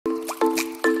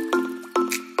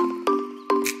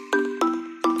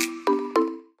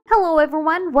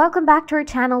everyone, welcome back to our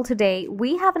channel. Today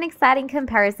we have an exciting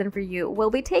comparison for you.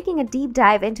 We'll be taking a deep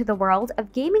dive into the world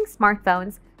of gaming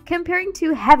smartphones, comparing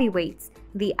two heavyweights,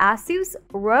 the ASUS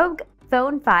ROG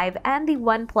Phone 5 and the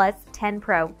OnePlus 10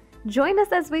 Pro. Join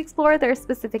us as we explore their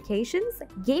specifications,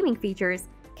 gaming features,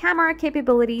 camera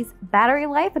capabilities, battery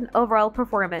life, and overall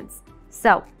performance.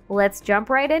 So let's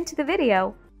jump right into the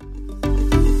video.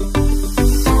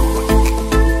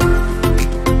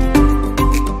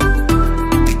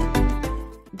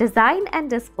 Design and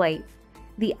display.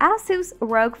 The ASUS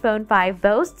ROG Phone 5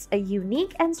 boasts a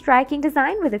unique and striking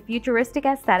design with a futuristic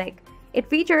aesthetic. It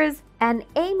features an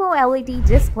AMOLED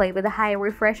display with a high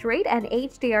refresh rate and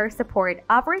HDR support,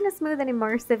 offering a smooth and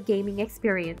immersive gaming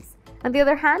experience. On the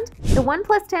other hand, the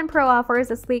OnePlus 10 Pro offers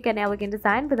a sleek and elegant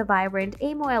design with a vibrant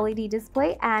AMOLED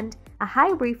display and a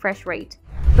high refresh rate.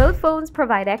 Both phones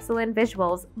provide excellent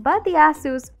visuals, but the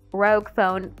ASUS ROG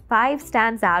Phone 5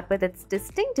 stands out with its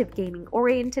distinctive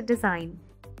gaming-oriented design.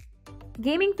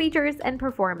 Gaming features and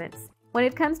performance. When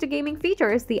it comes to gaming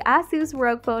features, the ASUS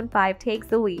ROG Phone 5 takes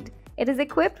the lead. It is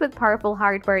equipped with powerful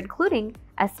hardware including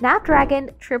a Snapdragon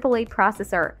 888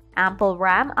 processor, ample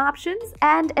RAM options,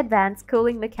 and advanced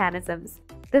cooling mechanisms.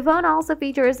 The phone also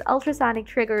features ultrasonic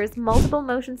triggers, multiple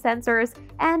motion sensors,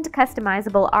 and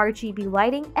customizable RGB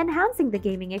lighting, enhancing the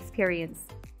gaming experience.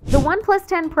 The OnePlus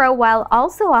 10 Pro, while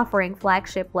also offering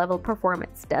flagship-level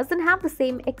performance, doesn't have the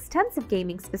same extensive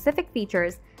gaming-specific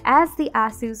features as the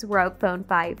ASUS ROG Phone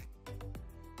 5.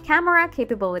 Camera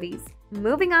capabilities.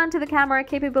 Moving on to the camera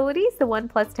capabilities, the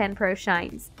OnePlus 10 Pro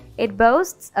shines. It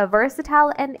boasts a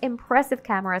versatile and impressive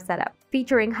camera setup,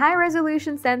 featuring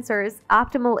high-resolution sensors,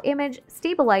 optimal image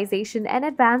stabilization, and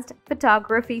advanced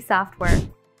photography software.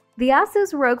 The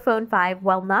ASUS ROG Phone 5,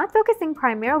 while not focusing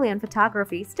primarily on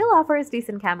photography, still offers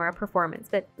decent camera performance,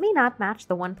 but may not match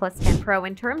the OnePlus 10 Pro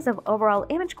in terms of overall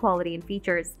image quality and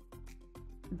features.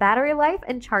 Battery life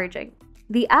and charging.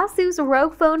 The ASUS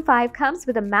ROG Phone 5 comes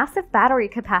with a massive battery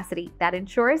capacity that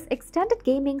ensures extended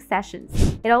gaming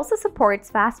sessions. It also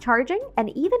supports fast charging and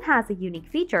even has a unique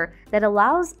feature that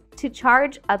allows to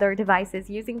charge other devices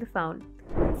using the phone.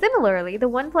 Similarly, the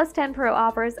OnePlus 10 Pro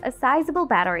offers a sizable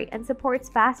battery and supports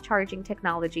fast charging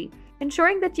technology,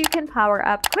 ensuring that you can power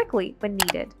up quickly when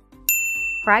needed.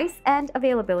 Price and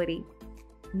availability.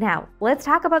 Now, let's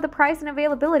talk about the price and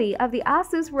availability of the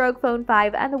ASUS ROG Phone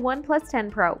 5 and the OnePlus 10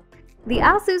 Pro. The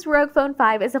ASUS ROG Phone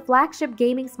 5 is a flagship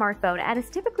gaming smartphone and is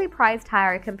typically priced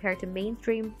higher compared to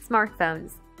mainstream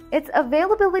smartphones. Its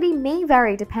availability may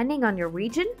vary depending on your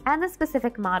region and the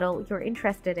specific model you're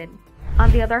interested in. On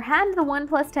the other hand, the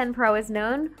OnePlus 10 Pro is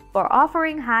known for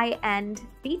offering high-end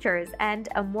features and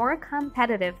a more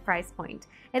competitive price point.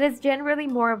 It is generally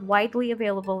more widely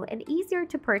available and easier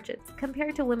to purchase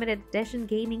compared to limited edition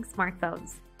gaming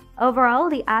smartphones. Overall,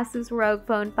 the ASUS ROG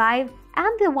Phone 5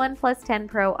 and the OnePlus 10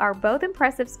 Pro are both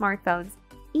impressive smartphones,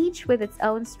 each with its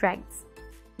own strengths.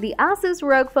 The ASUS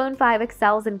ROG Phone 5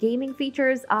 excels in gaming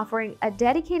features, offering a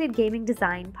dedicated gaming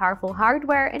design, powerful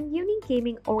hardware, and unique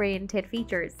gaming-oriented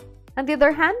features. On the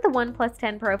other hand, the OnePlus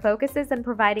 10 Pro focuses on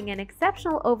providing an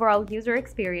exceptional overall user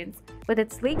experience with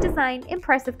its sleek design,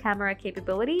 impressive camera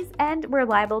capabilities, and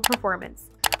reliable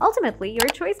performance. Ultimately, your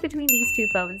choice between these two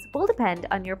phones will depend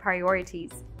on your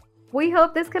priorities. We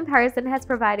hope this comparison has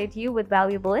provided you with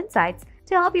valuable insights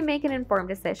to help you make an informed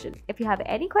decision. If you have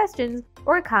any questions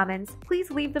or comments, please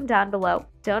leave them down below.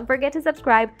 Don't forget to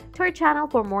subscribe to our channel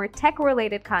for more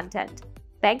tech-related content.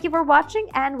 Thank you for watching,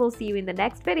 and we'll see you in the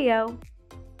next video.